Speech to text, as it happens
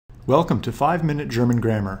Welcome to 5-Minute German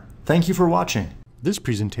Grammar. Thank you for watching. This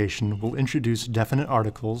presentation will introduce definite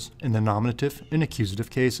articles in the nominative and accusative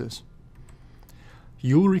cases.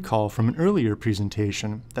 You'll recall from an earlier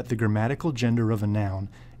presentation that the grammatical gender of a noun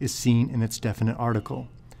is seen in its definite article.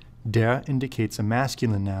 Der indicates a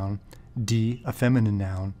masculine noun, die a feminine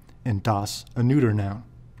noun, and das a neuter noun.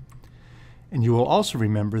 And you will also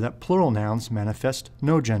remember that plural nouns manifest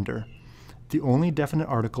no gender. The only definite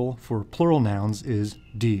article for plural nouns is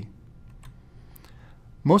die.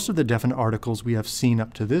 Most of the definite articles we have seen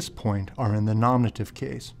up to this point are in the nominative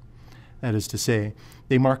case. That is to say,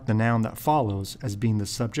 they mark the noun that follows as being the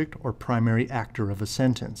subject or primary actor of a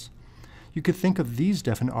sentence. You could think of these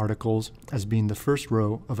definite articles as being the first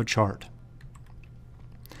row of a chart.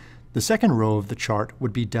 The second row of the chart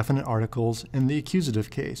would be definite articles in the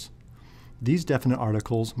accusative case. These definite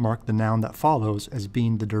articles mark the noun that follows as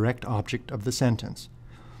being the direct object of the sentence.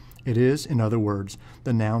 It is, in other words,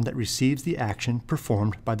 the noun that receives the action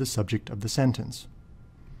performed by the subject of the sentence.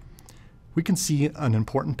 We can see an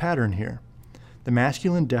important pattern here. The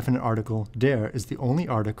masculine definite article der is the only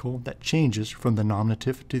article that changes from the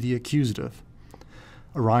nominative to the accusative.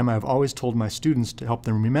 A rhyme I've always told my students to help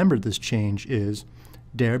them remember this change is,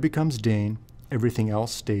 der becomes den, everything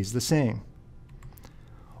else stays the same.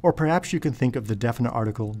 Or perhaps you can think of the definite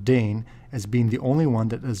article den as being the only one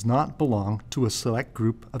that does not belong to a select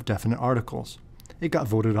group of definite articles. It got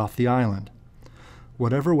voted off the island.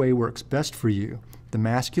 Whatever way works best for you, the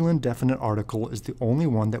masculine definite article is the only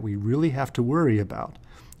one that we really have to worry about,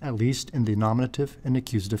 at least in the nominative and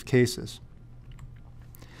accusative cases.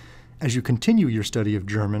 As you continue your study of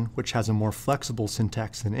German, which has a more flexible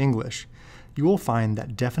syntax than English, you will find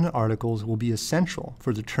that definite articles will be essential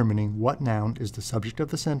for determining what noun is the subject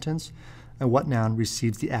of the sentence and what noun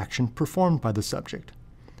receives the action performed by the subject.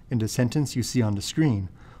 In the sentence you see on the screen,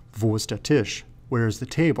 wo ist der Tisch? Where is the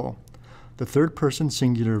table? The third person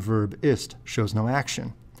singular verb ist shows no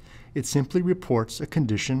action. It simply reports a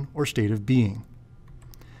condition or state of being.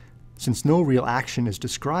 Since no real action is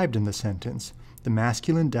described in the sentence, the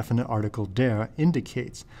masculine definite article der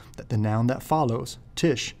indicates that the noun that follows,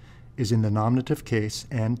 Tisch, is in the nominative case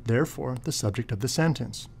and, therefore, the subject of the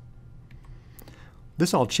sentence.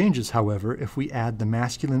 This all changes, however, if we add the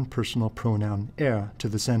masculine personal pronoun to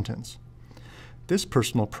the sentence. This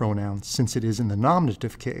personal pronoun, since it is in the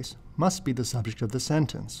nominative case, must be the subject of the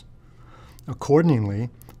sentence. Accordingly,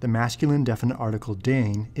 the masculine definite article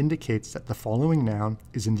den indicates that the following noun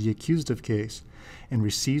is in the accusative case and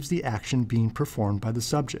receives the action being performed by the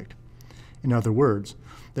subject. In other words,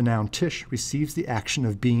 the noun Tisch receives the action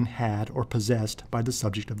of being had or possessed by the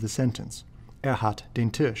subject of the sentence. Hat den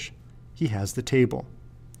Tisch. He has the table.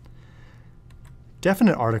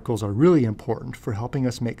 Definite articles are really important for helping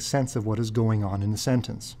us make sense of what is going on in the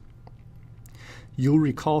sentence. You'll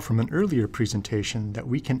recall from an earlier presentation that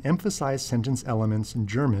we can emphasize sentence elements in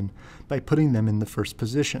German by putting them in the first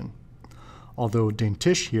position. Although den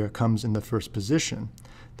Tisch here comes in the first position,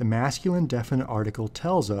 the masculine definite article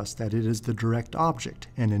tells us that it is the direct object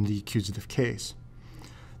and in the accusative case.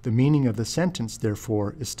 The meaning of the sentence,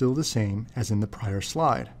 therefore, is still the same as in the prior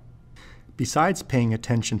slide. Besides paying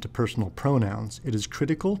attention to personal pronouns, it is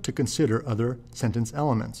critical to consider other sentence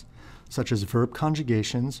elements, such as verb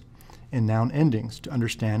conjugations and noun endings, to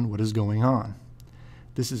understand what is going on.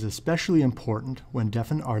 This is especially important when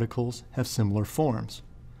definite articles have similar forms.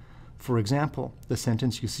 For example, the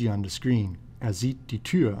sentence you see on the screen, sieht die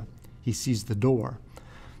Tür, he sees the door.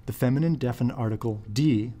 The feminine definite article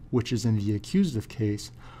die, which is in the accusative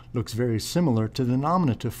case, looks very similar to the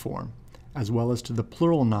nominative form, as well as to the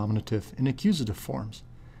plural nominative and accusative forms.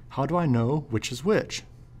 How do I know which is which?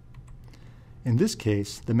 In this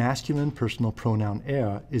case, the masculine personal pronoun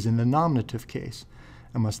is in the nominative case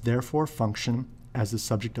and must therefore function as the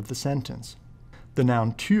subject of the sentence. The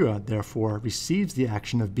noun Tür, therefore, receives the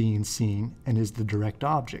action of being seen and is the direct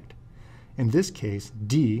object. In this case,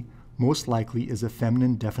 die most likely is a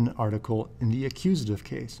feminine definite article in the accusative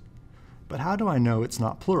case. But how do I know it's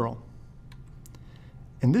not plural?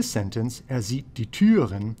 In this sentence, sieht die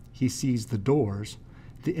Türen, he sees the doors,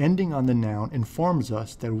 the ending on the noun informs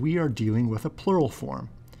us that we are dealing with a plural form.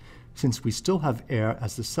 Since we still have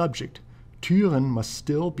as the subject, Türen must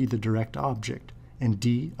still be the direct object, and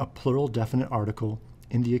die a plural definite article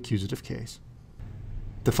in the accusative case.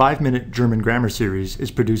 The 5-Minute German Grammar Series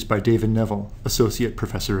is produced by David Neville, Associate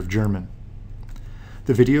Professor of German.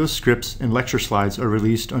 The videos, scripts, and lecture slides are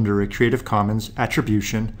released under a Creative Commons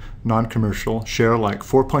Attribution, Non-Commercial, Share Alike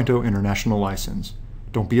 4.0 International License.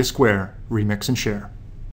 Don't be a square, remix and share.